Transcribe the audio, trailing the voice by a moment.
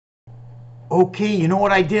Okay, you know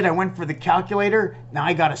what I did? I went for the calculator. Now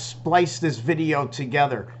I got to splice this video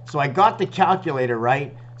together. So I got the calculator,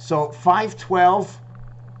 right? So 512,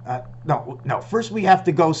 no. First we have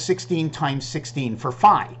to go 16 times 16 for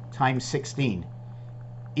phi times 16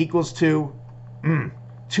 equals to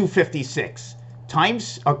 256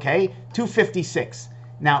 times, okay, 256.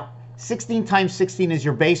 Now 16 times 16 is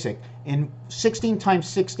your basic. And 16 times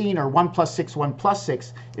 16, or 1 plus 6, 1 plus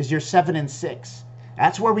 6, is your 7 and 6.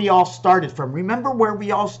 That's where we all started from. Remember where we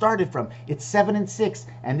all started from. It's 7 and 6,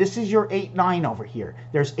 and this is your 8, 9 over here.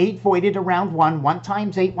 There's 8 voided around 1. 1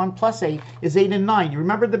 times 8, 1 plus 8 is 8 and 9. You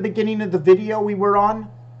remember the beginning of the video we were on,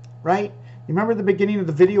 right? You remember the beginning of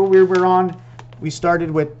the video we were on? We started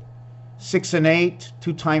with 6 and 8.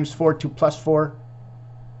 2 times 4, 2 plus 4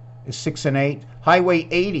 is 6 and 8. Highway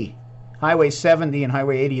 80. Highway 70 and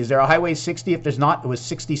Highway 80. Is there a Highway 60? If there's not, it was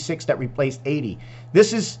 66 that replaced 80.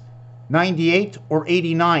 This is 98 or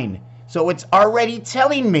 89. So it's already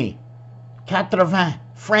telling me 80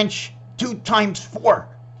 French 2 times 4.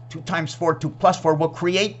 2 times 4, 2 plus 4 will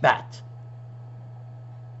create that.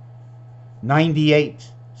 98,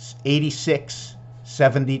 86,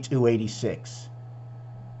 72, 86.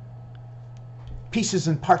 Pieces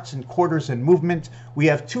and parts and quarters and movement. We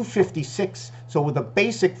have 256. So with a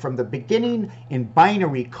basic from the beginning in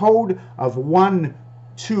binary code of 1,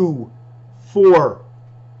 2, 4,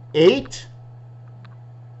 8.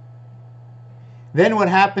 Then what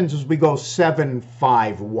happens is we go 7,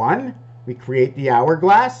 5, 1. We create the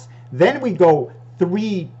hourglass. Then we go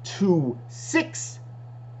 3, 2, 6,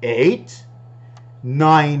 8,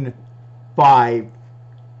 9, 5,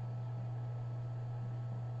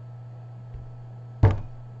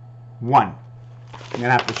 1. I'm going to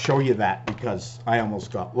have to show you that because I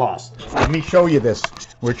almost got lost. Let me show you this.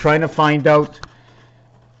 We're trying to find out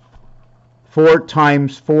 4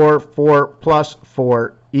 times 4, 4 plus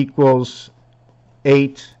 4 equals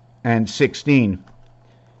 8 and 16.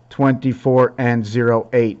 24 and 0,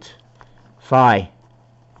 8. Phi.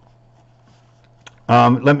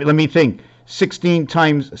 Let me think. 16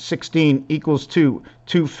 times 16 equals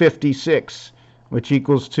 256, which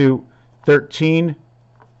equals to 13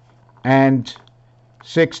 and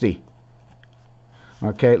 60.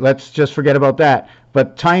 Okay, let's just forget about that.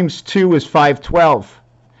 But times 2 is 512,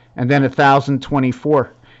 and then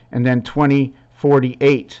 1024, and then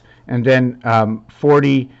 2048, and then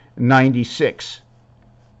 4096.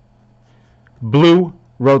 Blue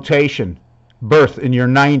rotation, birth in your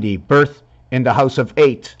 90, birth in the house of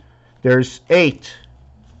 8. There's 8.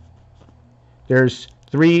 There's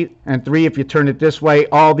 3 and 3. If you turn it this way,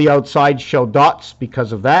 all the outsides show dots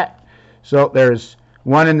because of that. So there's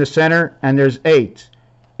 1 in the center, and there's 8.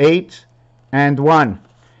 8 and 1.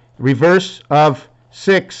 Reverse of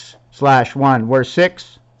 6/1, where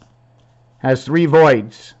 6 has 3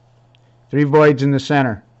 voids. 3 voids in the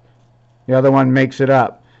center. The other one makes it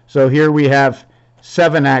up. So here we have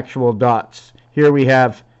 7 actual dots. Here we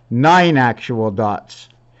have 9 actual dots.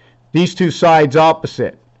 These two sides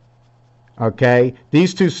opposite. Okay?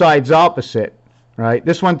 These two sides opposite. Right?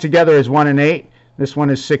 This one together is 1 and 8. This one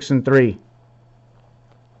is 6 and 3.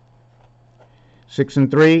 6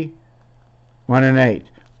 and 3, 1 and 8.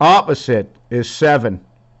 Opposite is 7.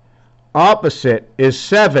 Opposite is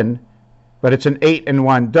 7, but it's an 8 and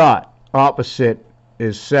 1 dot. Opposite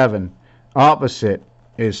is 7. Opposite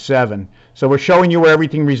is 7. So we're showing you where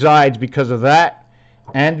everything resides because of that,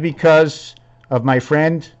 and because of my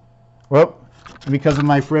friend,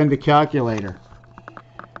 the calculator.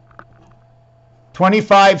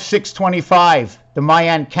 25,625, the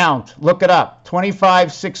Mayan count. Look it up.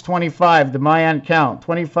 25,625, the Mayan count.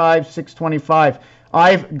 25,625.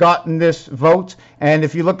 I've gotten this vote, and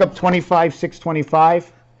if you look up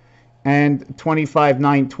 25,625 and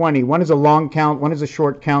 25,920, one is a long count, one is a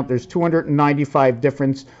short count. There's 295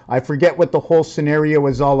 difference. I forget what the whole scenario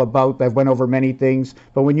is all about. I've went over many things,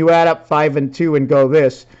 but when you add up 5 and 2 and go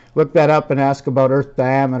this, look that up and ask about Earth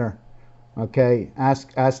diameter. Okay,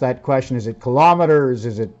 ask that question. Is it kilometers?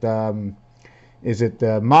 Is it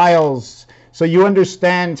miles? So you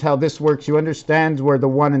understand how this works. You understand where the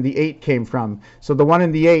 1 and the 8 came from. So the 1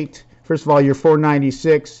 and the 8, first of all, you're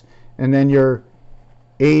 496, and then you're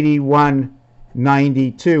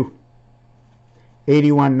 8192.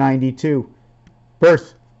 8192.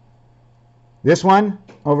 Birth. This one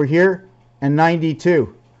over here and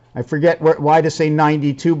 92. I forget why to say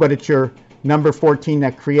 92, but it's your number 14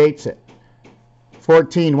 that creates it.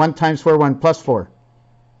 14, 1 times 4, 1 plus 4.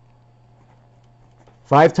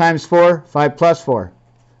 5 times 4, 5 plus 4.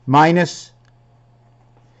 Minus,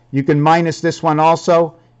 you can minus this one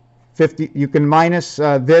also. 50, you can minus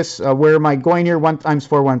this. Where am I going here? 1 times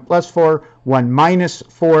 4, 1 plus 4. 1 minus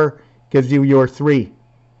 4 gives you your 3.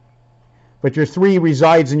 But your 3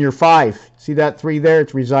 resides in your 5. See that 3 there?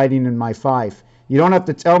 It's residing in my 5. You don't have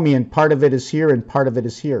to tell me, and part of it is here and part of it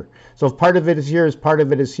is here. So if part of it is here, as part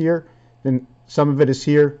of it is here, then some of it is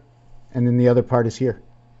here, and then the other part is here.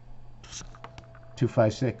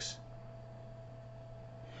 256.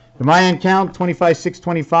 The Mayan count, 25, 6,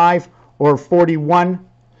 25, or 41.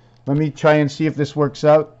 Let me try and see if this works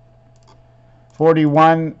out.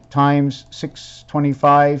 41 times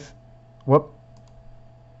 625, whoop,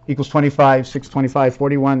 equals 25, 625,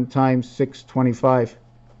 41 times 625.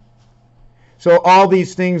 So all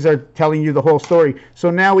these things are telling you the whole story.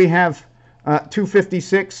 So now we have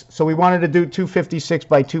 256. So we wanted to do 256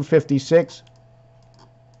 by 256.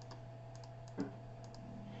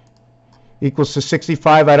 Equals to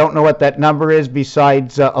 65. I don't know what that number is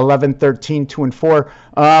besides 11, 13, 2, and 4.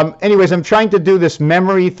 Anyways, I'm trying to do this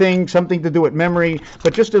memory thing, something to do with memory.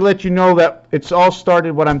 But just to let you know that it's all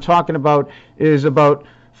started, what I'm talking about is about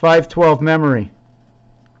 512 memory.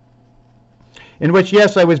 In which,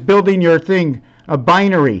 yes, I was building your thing, a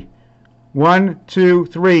binary. 1, 2,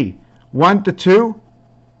 3. 1 to 2.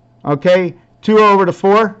 Okay. 2 over to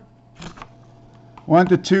 4. 1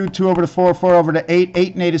 to 2, 2 over to 4, 4 over to 8.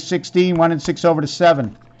 8 and 8 is 16. 1 and 6 over to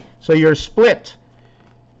 7. So your split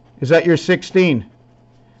is at your 16.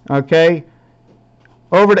 Okay.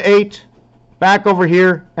 Over to 8. Back over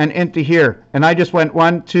here and into here. And I just went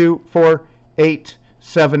 1, 2, 4, 8,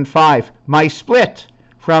 7, 5. My split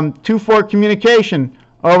from 2, 4 communication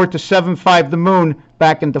over to 7, 5 the moon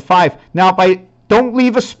back into 5. Now if I don't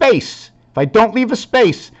leave a space,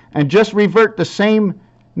 and just revert the same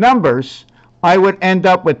numbers, I would end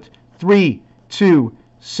up with 3, 2,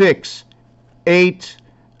 6, 8,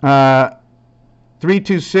 3,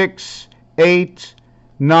 2, 6, 8,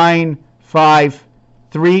 9, 5,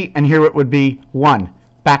 3, and here it would be 1.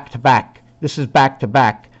 Back to back. This is back to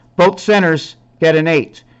back. Both centers get an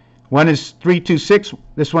 8. One is 3, 2, 6.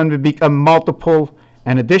 This one would become multiple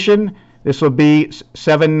and addition. This will be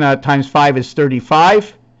 7 times 5 is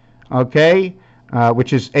 35. Okay,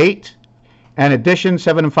 which is 8. And addition,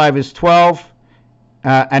 7 and 5 is 12.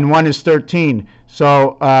 And 1 is 13.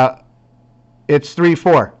 So it's 3,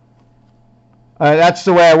 4. That's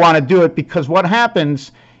the way I want to do it, because what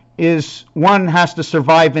happens is 1 has to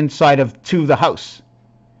survive inside of 2, the house.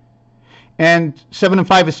 And 7 and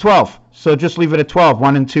 5 is 12. So just leave it at 12.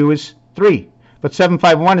 1 and 2 is 3. But 7,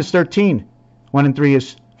 5, 1 is 13. 1 and 3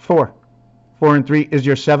 is 4. 4 and 3 is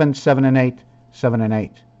your 7. 7 and 8. 7 and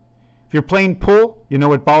 8. If you're playing pool, you know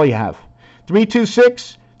what ball you have. 3, 2,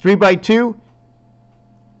 6. 3 by 2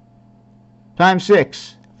 times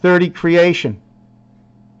 6. 30 creation.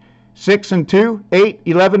 6 and 2, 8,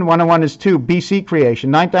 11. 1 and 1 is 2. BC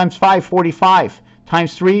creation. 9 times 5, 45.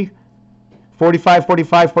 Times 3, 45,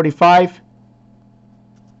 45, 45.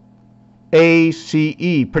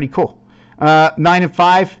 ACE. Pretty cool. 9 and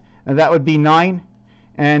 5, and that would be 9.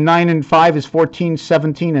 And 9 and 5 is 14,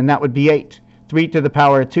 17, and that would be 8. 3 to the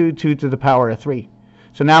power of 2, 2 to the power of 3.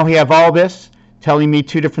 So now we have all this telling me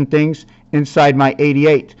 2 different things inside my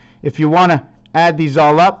 88. If you want to add these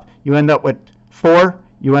all up, you end up with 4,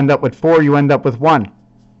 you end up with 4, you end up with 1.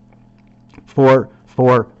 4,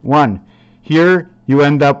 4, 1. Here you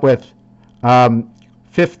end up with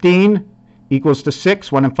 15 equals to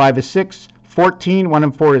 6. 1 and 5 is 6. 14, 1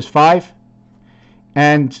 and 4 is 5.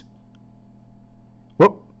 And,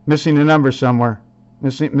 whoop, missing a number somewhere.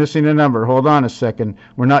 Missing a number. Hold on a second.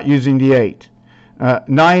 We're not using the 8.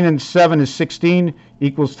 9 and 7 is 16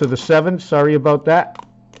 equals to the 7. Sorry about that.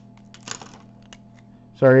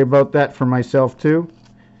 Sorry about that for myself too.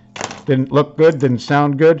 Didn't look good, didn't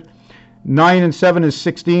sound good. 9 and 7 is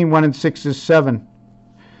 16. 1 and 6 is 7.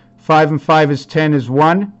 5 and 5 is 10 is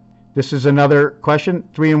 1. This is another question.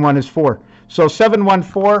 3 and 1 is 4. So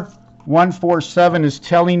 714, 147 is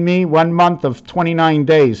telling me 1 month of 29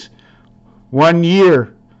 days. 1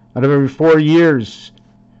 year out of every 4 years.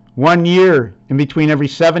 1 year in between every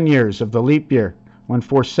 7 years of the leap year.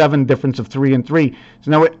 147, difference of 3 and 3.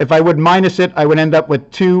 So now if I would minus it, I would end up with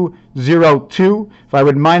 202. If I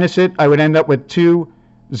would minus it, I would end up with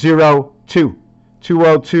 202.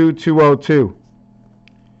 202, 202.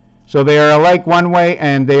 So they are alike one way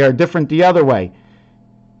and they are different the other way.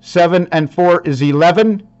 7 and 4 is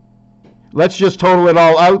 11. Let's just total it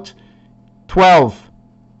all out. 12.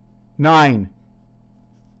 9.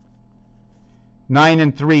 9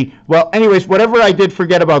 and 3. Well, anyways, whatever I did,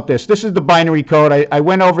 forget about this. This is the binary code. I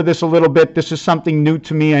went over this a little bit. This is something new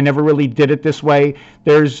to me. I never really did it this way.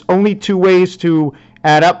 There's only 2 ways to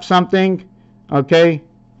add up something. Okay?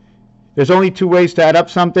 There's only 2 ways to add up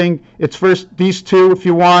something. It's first these 2 if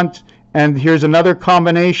you want, and here's another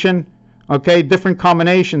combination. Okay, different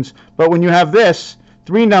combinations. But when you have this,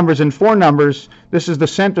 3 numbers and 4 numbers, this is the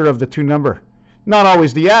center of the 2 number. Not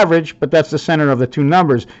always the average, but that's the center of the 2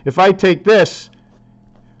 numbers. If I take this,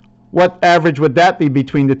 what average would that be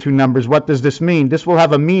between the 2 numbers? What does this mean? This will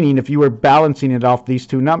have a meaning if you were balancing it off these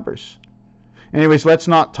 2 numbers. Anyways, let's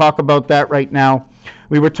not talk about that right now.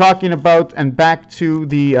 We were talking about, and back to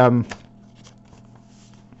the,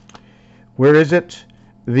 where is it?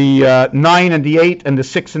 The 9 and the 8 and the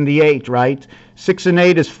 6 and the 8, right? 6 and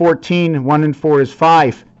 8 is 14, 1 and 4 is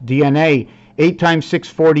 5, DNA. 8 times 6,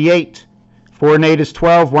 48. 4 and 8 is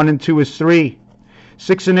 12, 1 and 2 is 3.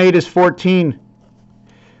 6 and 8 is 14.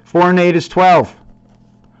 4 and 8 is 12.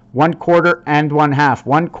 1/4 and 1/2.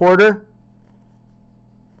 1/4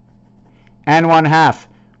 and 1/2.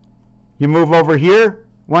 You move over here,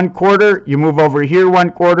 1/4. You move over here,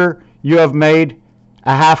 1/4. You have made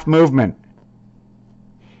a half movement.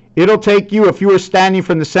 It'll take you, if you were standing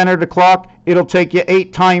from the center of the clock, it'll take you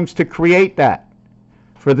 8 times to create that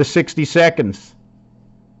for the 60 seconds.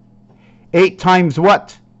 8 times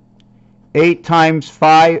what? 8 times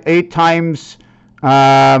 5, 8 times,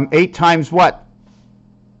 8 times what?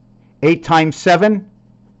 8 times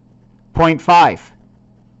 7.5.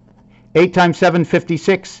 8 times 7,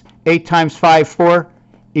 56. 8 times 5, 4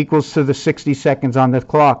 equals to the 60 seconds on the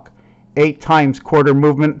clock. 8 times quarter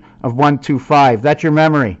movement of 125. That's your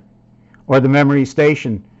memory, or the memory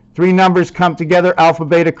station. 3 numbers come together, alpha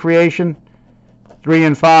beta creation, 3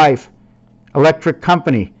 and 5. Electric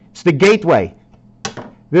company. It's the gateway.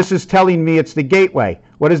 This is telling me it's the gateway.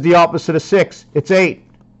 What is the opposite of 6? It's 8.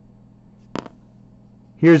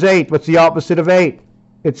 Here's 8. What's the opposite of 8?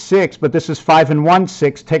 It's 6, but this is 5 and 1,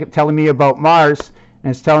 6, telling me about Mars,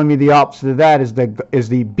 and it's telling me the opposite of that is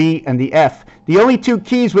the B and the F. The only 2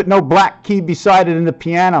 keys with no black key beside it in the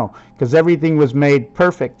piano, because everything was made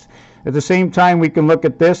perfect. At the same time, we can look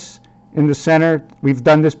at this in the center. We've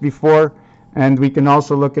done this before, and we can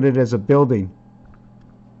also look at it as a building.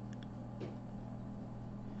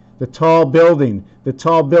 The tall building, the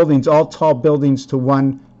tall buildings, all tall buildings to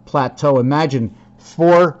one plateau. Imagine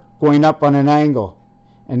 4 going up on an angle,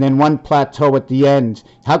 and then 1 plateau at the end.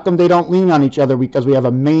 How come they don't lean on each other? Because we have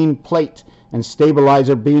a main plate and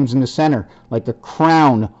stabilizer beams in the center, like a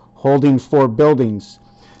crown holding 4 buildings.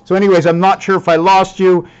 So anyways, I'm not sure if I lost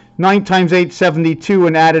you. 9 times 8, 72,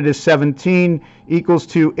 and added is 17, equals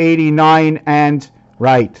to 89 and,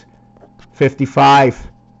 right,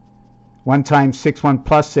 55. 1 times 6, 1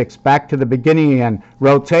 plus 6. Back to the beginning again.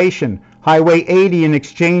 Rotation. Highway 80 in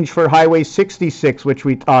exchange for Highway 66, which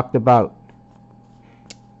we talked about.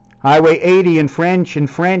 Highway 80 in French. In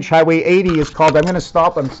French, Highway 80 is called, I'm going to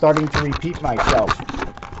stop. I'm starting to repeat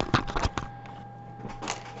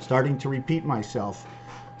myself.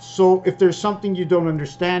 So if there's something you don't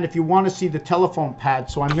understand, if you want to see the telephone pad,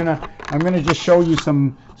 so I'm gonna just show you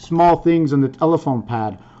some small things on the telephone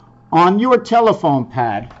pad. On your telephone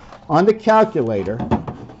pad, on the calculator,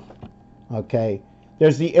 okay,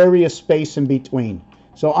 there's the area space in between.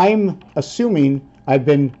 So I'm assuming I've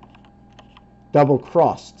been double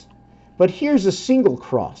crossed. But here's a single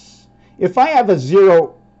cross. If I have a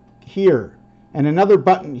 0 here and another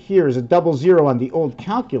button here is a double 0 on the old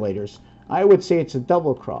calculators, I would say it's a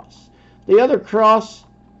double cross. The other cross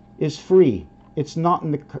is free. It's not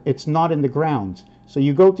in the ground. So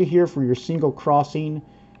you go to here for your single crossing.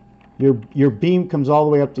 Your beam comes all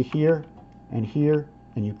the way up to here, and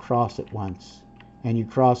you cross it once, and you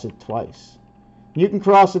cross it twice. You can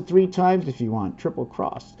cross it 3 times if you want, triple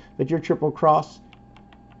cross. But your triple cross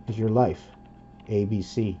is your life.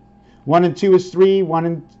 ABC. 1 and 2 is 3.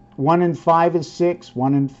 1 and 5 is 6.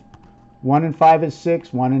 1 and 5 is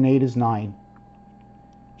 6. 1 and 8 is 9.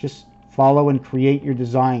 Just follow and create your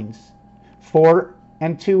designs. 4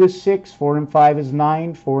 and 2 is 6. 4 and 5 is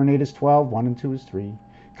 9. 4 and 8 is 12. 1 and 2 is 3.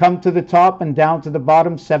 Come to the top and down to the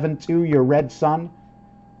bottom. 7, 2, your red sun.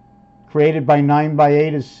 Created by 9 by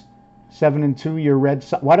 8 is 7 and 2, your red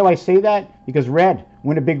sun. Why do I say that? Because red,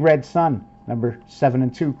 win a big red sun. Number 7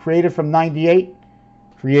 and 2. Created from 98.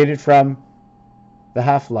 Created from the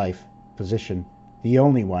half-life position. The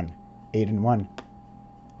only one. 8 and 1.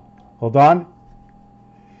 Hold on.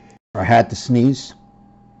 I had to sneeze.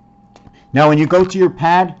 Now when you go to your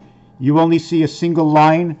pad, you only see a single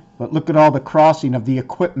line, but look at all the crossing of the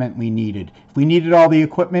equipment we needed. If we needed all the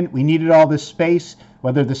equipment, we needed all this space.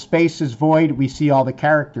 Whether the space is void, we see all the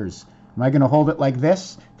characters. Am I going to hold it like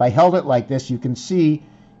this? If I held it like this, you can see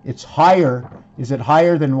it's higher. Is it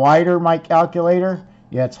higher than wider, my calculator?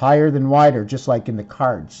 Yeah, it's higher than wider, just like in the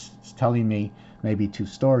cards. It's telling me maybe 2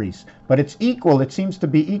 stories. But it's equal. It seems to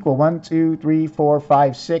be equal. 1, 2, 3, 4,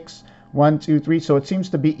 5, 6. 1, 2, 3. So it seems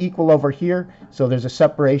to be equal over here. So there's a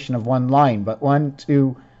separation of one line. But 1,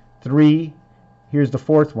 2, 3. Here's the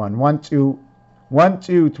fourth one. 1, 2, 1,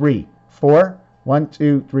 2, 3, 4. 1,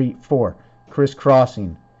 2, 3, 4.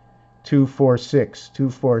 Crisscrossing. 2, 4, 6. 2,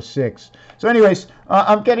 4, 6. So anyways,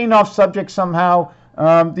 I'm getting off subject somehow.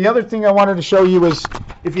 The other thing I wanted to show you is,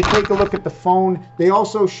 if you take a look at the phone, they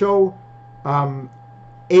also show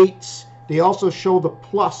 8s. They also show the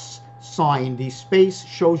plus sign. The space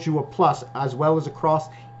shows you a plus as well as a cross,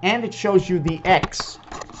 and it shows you the X.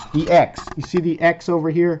 The X. You see the X over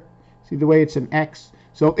here? See the way it's an X?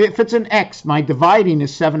 So if it's an X, my dividing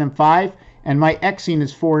is 7 and 5, and my Xing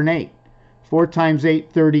is 4 and 8. 4 times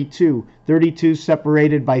 8, 32. 32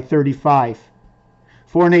 separated by 35.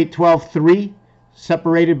 4 and 8, 12, 3.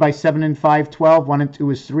 Separated by 7 and 5, 12. 1 and 2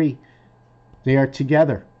 is 3. They are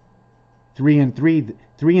together. 3 and 3.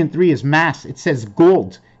 3 and 3 is mass. It says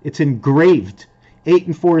gold. It's engraved. 8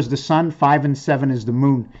 and 4 is the sun. 5 and 7 is the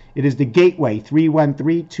moon. It is the gateway.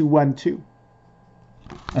 313, 212.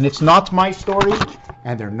 And it's not my story,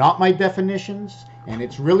 and they're not my definitions, and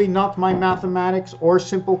it's really not my mathematics or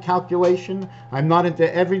simple calculation. I'm not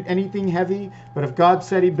into anything heavy, but if God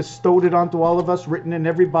said he bestowed it onto all of us, written in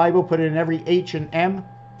every Bible, put it in every H and M,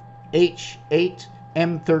 H8,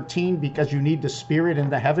 M13, because you need the spirit in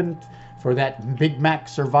the heaven for that Big Mac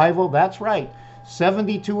survival. That's right.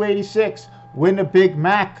 7286. Win a Big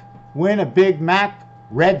Mac. Win a Big Mac.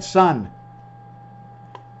 Red sun.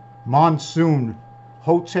 Monsoon.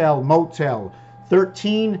 Hotel, motel.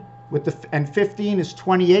 13 with the and 15 is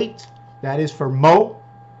 28. That is for Mo.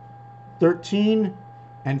 13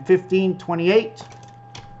 and 15, 28.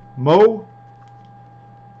 Mo.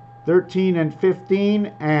 13 and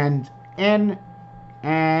 15, and N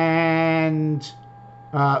and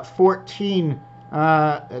 14.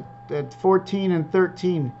 14 and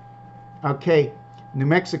 13. Okay, New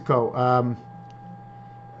Mexico.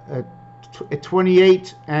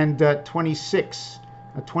 28 and 26.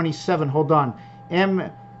 27. Hold on.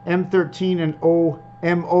 M13 and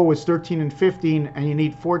MO is 13 and 15, and you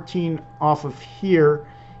need 14 off of here,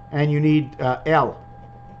 and you need L.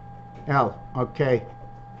 Okay.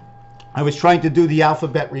 I was trying to do the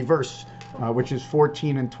alphabet reverse, which is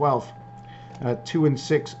 14 and 12, 2 and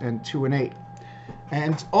 6, and 2 and 8.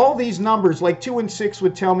 And all these numbers, like 2 and 6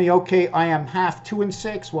 would tell me, okay, I am half 2 and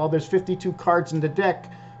 6. Well, there's 52 cards in the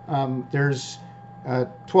deck. There's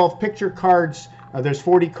 12 picture cards. There's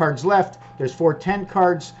 40 cards left. There's 410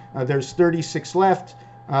 cards. There's 36 left.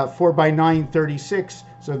 4 by 9, 36.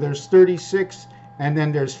 So there's 36, and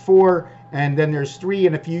then there's 4, and then there's 3.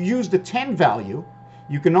 And if you use the 10 value,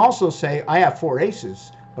 you can also say, I have 4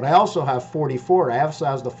 aces, but I also have 44. I also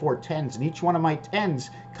have the 4 tens, and each one of my 10s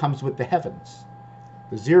comes with the heavens.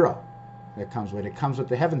 The 0 that comes with it comes with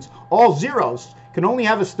the heavens. All zeros can only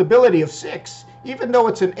have a stability of 6, even though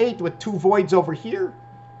it's an 8 with 2 voids over here.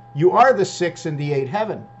 You are the 6 in the 8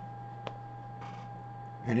 heaven.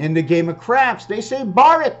 And in the game of craps, they say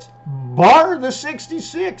bar it. Bar the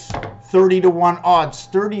 66. 30 to 1 odds.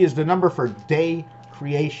 30 is the number for day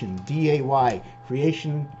creation. D-A-Y.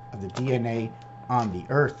 Creation of the DNA on the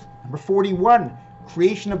earth. Number 41.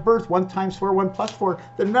 Creation of birth. 1 times 4, 1 plus 4.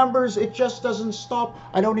 The numbers, it just doesn't stop.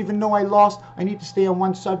 I don't even know I lost. I need to stay on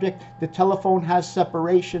one subject. The telephone has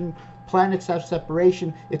separation. Planets have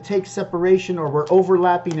separation. It takes separation, or we're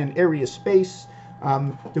overlapping in area space.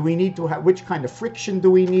 Do we need to have, which kind of friction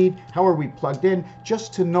do we need? How are we plugged in?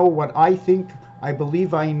 Just to know what I think, I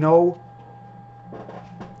believe I know.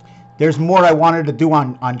 There's more I wanted to do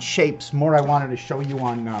on shapes. More I wanted to show you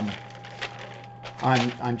on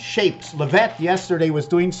shapes. Lavette yesterday was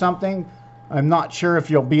doing something. I'm not sure if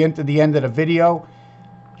you'll be into the end of the video.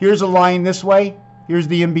 Here's a line this way. Here's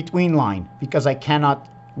the in-between line, because I cannot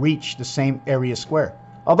reach the same area square.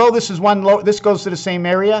 Although this is this goes to the same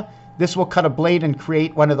area, this will cut a blade and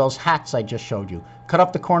create one of those hats I just showed you. Cut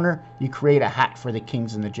up the corner, you create a hat for the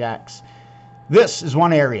kings and the jacks. This is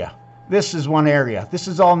one area. This is one area. This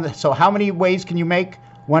is all. So how many ways can you make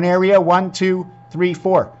one area? 1, 2, 3,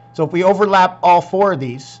 4. So if we overlap all 4 of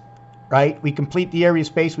these, right, we complete the area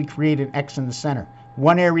space, we create an X in the center.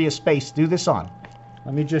 One area space. Do this on.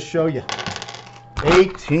 Let me just show you.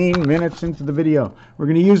 18 minutes into the video. We're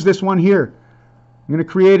going to use this one here. I'm going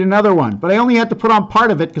to create another one, but I only had to put on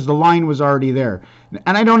part of it because the line was already there.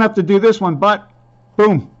 And I don't have to do this one, but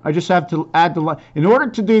boom, I just have to add the line. In order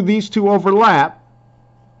to do these 2 overlap,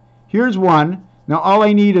 here's one. Now all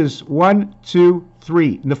I need is 1, 2,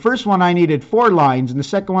 3. In the first one I needed 4 lines, and the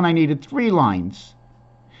second one I needed 3 lines.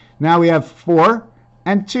 Now we have 4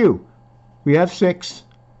 and 2. We have 6.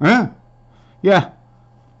 Yeah.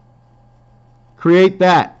 Create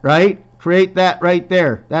that, right? create that right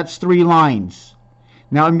there. That's 3 lines.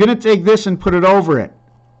 Now I'm going to take this and put it over it.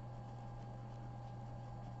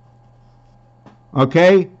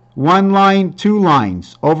 Okay, 1 line, 2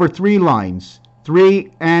 lines, over 3 lines,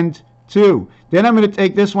 3 and 2. Then I'm going to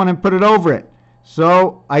take this one and put it over it.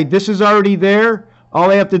 So this is already there.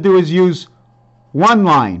 All I have to do is use 1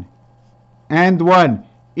 line and 1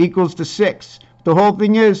 equals to 6. The whole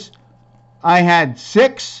thing is I had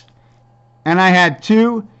 6 and I had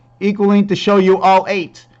 2 equaling to show you all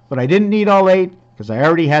 8. But I didn't need all 8 because I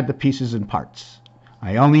already had the pieces and parts.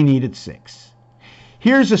 I only needed 6.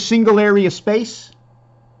 Here's a single area space.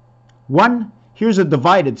 1. Here's a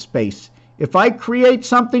divided space. If I create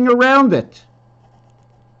something around it,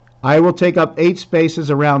 I will take up 8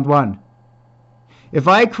 spaces around 1. If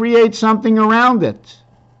I create something around it,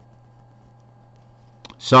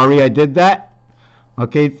 sorry I did that.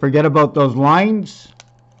 Okay, forget about those lines.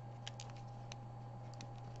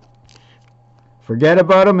 Forget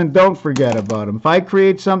about them and don't forget about them. If I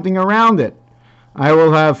create something around it, I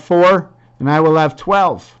will have 4 and I will have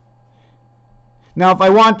 12. Now if I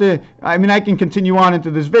want to, I can continue on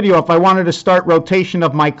into this video. If I wanted to start rotation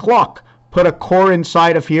of my clock, put a core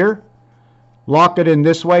inside of here, lock it in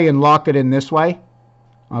this way and lock it in this way.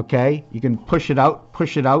 Okay, you can push it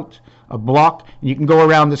out, a block, and you can go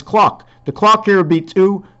around this clock. The clock here would be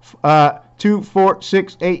 2, 4,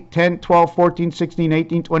 6, 8, 10, 12, 14, 16,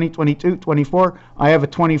 18, 20, 22, 24. I have a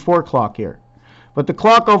 24 clock here. But the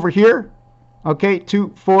clock over here, okay,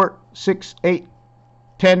 2, 4, 6, 8,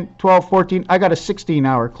 10, 12, 14. I got a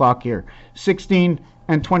 16-hour clock here, 16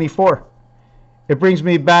 and 24. It brings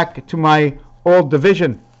me back to my old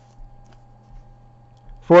division.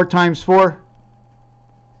 4 times 4,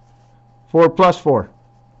 4 plus 4.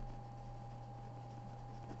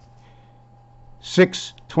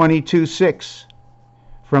 6, 22, 6.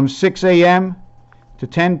 From 6 a.m. to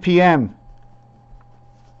 10 p.m.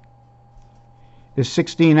 is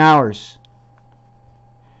 16 hours.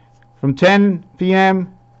 From 10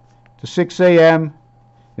 p.m. to 6 a.m.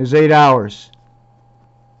 is 8 hours.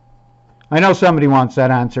 I know somebody wants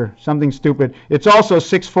that answer. Something stupid. It's also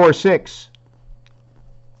 646.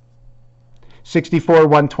 64,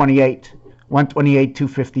 128. 128,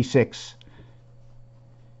 256.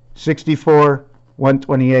 64,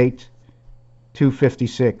 128,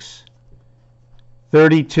 256.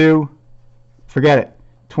 32, forget it.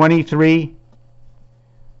 23,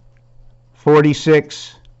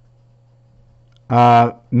 46,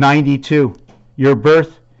 92. Your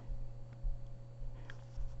birth,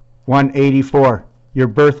 184. Your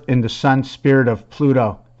birth in the sun spirit of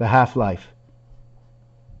Pluto, the half-life.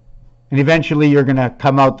 And eventually you're going to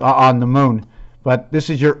come out on the moon. But this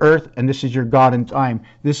is your earth and this is your God in time.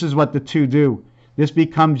 This is what the 2 do. This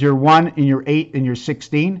becomes your 1 and your 8 and your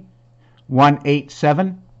 16. 1, 8,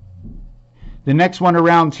 7. The next one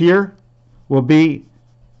around here will be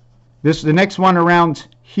this. The next one around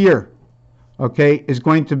here, okay, is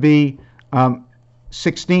going to be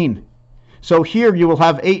 16. So here you will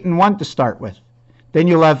have 8 and 1 to start with. Then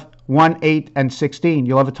you'll have 1, 8, and 16.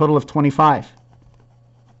 You'll have a total of 25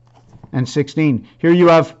 and 16. Here you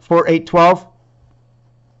have 4, 8, 12.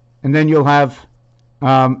 And then you'll have,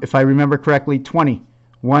 if I remember correctly, 20.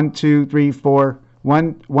 1, 2, 3, 4.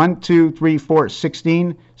 1, 2, 3, 4,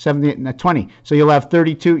 16, 17, 20. So you'll have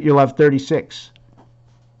 32, you'll have 36.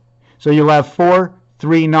 So you'll have 4,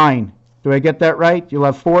 3, 9. Do I get that right? You'll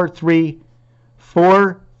have 4, 3,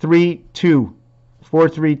 4, 3, 2. 4,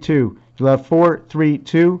 3, 2. You'll have 4, 3,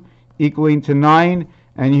 2 equaling to 9.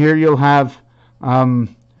 And here you'll have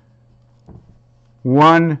 1,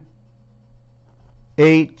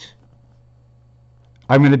 8.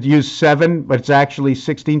 I'm going to use 7, but it's actually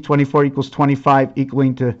 16. 24 equals 25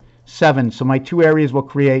 equaling to 7. So my 2 areas will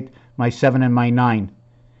create my 7 and my 9.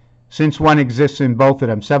 Since 1 exists in both of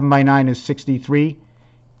them. 7 by 9 is 63.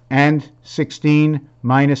 And 16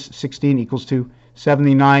 minus 16 equals to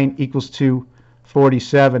 79 equals to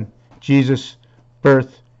 47. Jesus,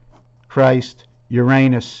 birth, Christ,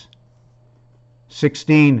 Uranus.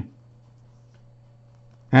 16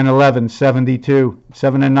 and 11, 72.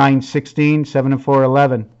 7 and 9, 16. 7 and 4,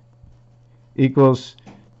 11. Equals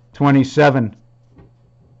 27.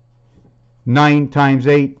 9 times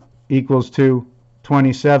 8 equals to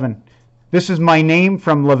 27. This is my name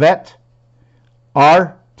from Lavette.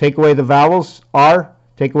 R, take away the vowels. R,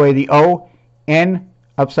 take away the O. N,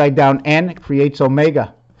 upside down N, creates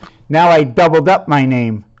omega. Now I doubled up my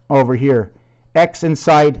name over here. X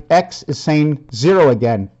inside X is saying 0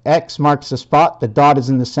 again. X marks the spot. The dot is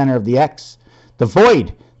in the center of the X. The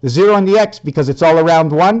void, the 0 and the X, because it's all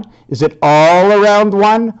around 1. Is it all around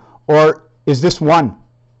 1? Or is this 1?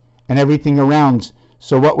 And everything around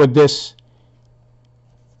So what would this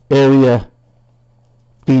area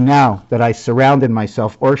be now that I surrounded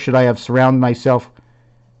myself? Or should I have surrounded myself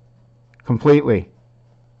completely?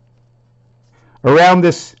 Around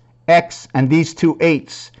this X and these two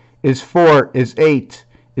 8s is 4, is 8,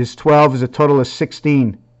 is 12, is a total of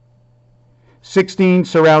 16. 16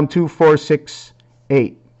 surround 2, 4, 6,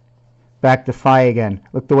 8. Back to phi again.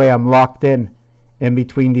 Look the way I'm locked in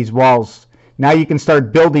between these walls. Now you can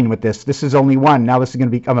start building with this. This is only one. Now this is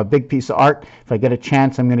going to become a big piece of art. If I get a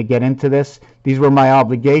chance, I'm going to get into this. These were my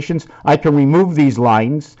obligations. I can remove these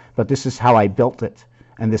lines, but this is how I built it,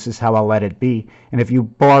 and this is how I'll let it be. And if you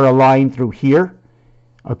bore a line through here,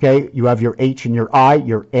 okay, you have your H and your I,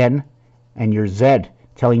 your N, and your Z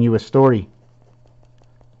telling you a story.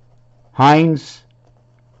 Heinz,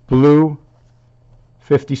 blue,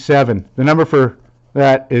 57. The number for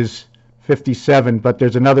that is 57, but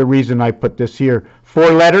there's another reason I put this here.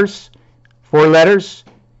 4 letters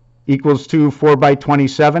equals to 4 by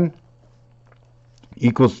 27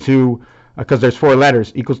 equals to, because there's 4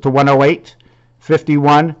 letters, equals to 108,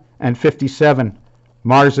 51, and 57.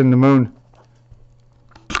 Mars and the moon.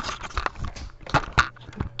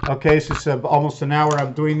 Okay, so it's almost an hour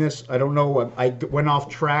I'm doing this. I don't know, I went off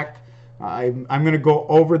track. I'm going to go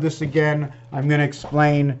over this again. I'm going to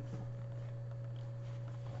explain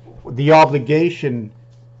the obligation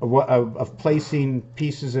of placing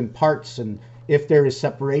pieces and parts, and if there is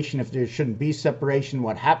separation, if there shouldn't be separation,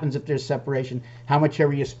 what happens if there's separation, how much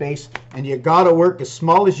area space, and you got to work as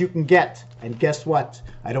small as you can get. And guess what?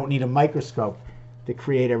 I don't need a microscope to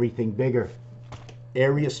create everything bigger.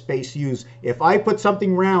 Area space used. If I put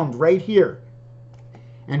something round right here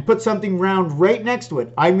and put something round right next to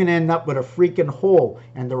it, I'm going to end up with a freaking hole.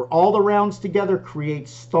 And all the rounds together create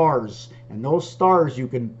stars. And those stars, you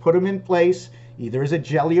can put them in place, either as a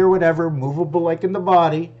jelly or whatever, movable like in the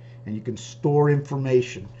body, and you can store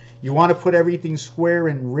information. You want to put everything square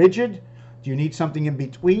and rigid? Do you need something in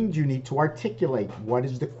between? Do you need to articulate? What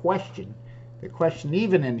is the question? The question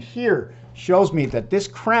even in here shows me that this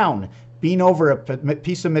crown, being over a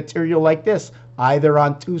piece of material like this, either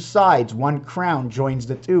on 2 sides, one crown joins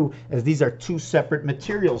the 2, as these are 2 separate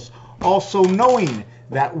materials. Also knowing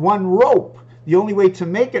that one rope, the only way to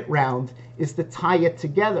make it round is to tie it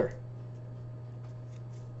together.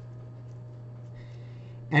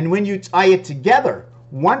 And when you tie it together,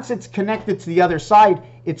 once it's connected to the other side,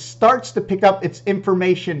 it starts to pick up its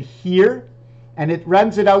information here, and it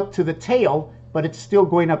runs it out to the tail, but it's still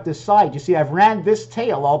going up this side. You see, I've ran this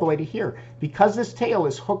tail all the way to here. Because this tail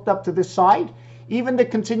is hooked up to this side, even the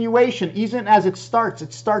continuation, even as it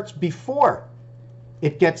starts before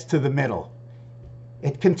it gets to the middle.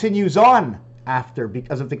 It continues on after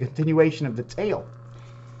because of the continuation of the tail.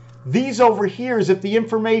 These over here is if the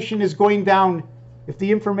information is going down,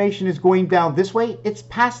 this way, it's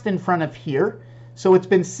passed in front of here. So it's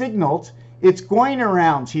been signaled. It's going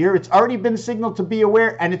around here. It's already been signaled to be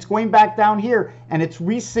aware, and it's going back down here, and it's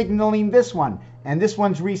re-signaling this one, and this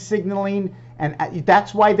one's re-signaling, and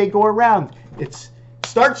that's why they go around. It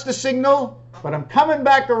starts to signal, but I'm coming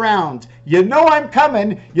back around. You know I'm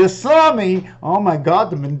coming. You saw me. Oh my God,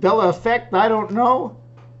 the Mandela effect. I don't know.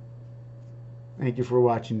 Thank you for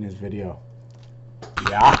watching this video.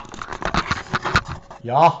 Yeah.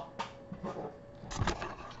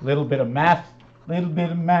 Little bit of math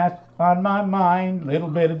on my mind, little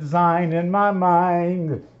bit of design in my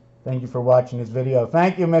mind. Thank you for watching this video.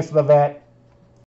 Thank you, Miss Lavette.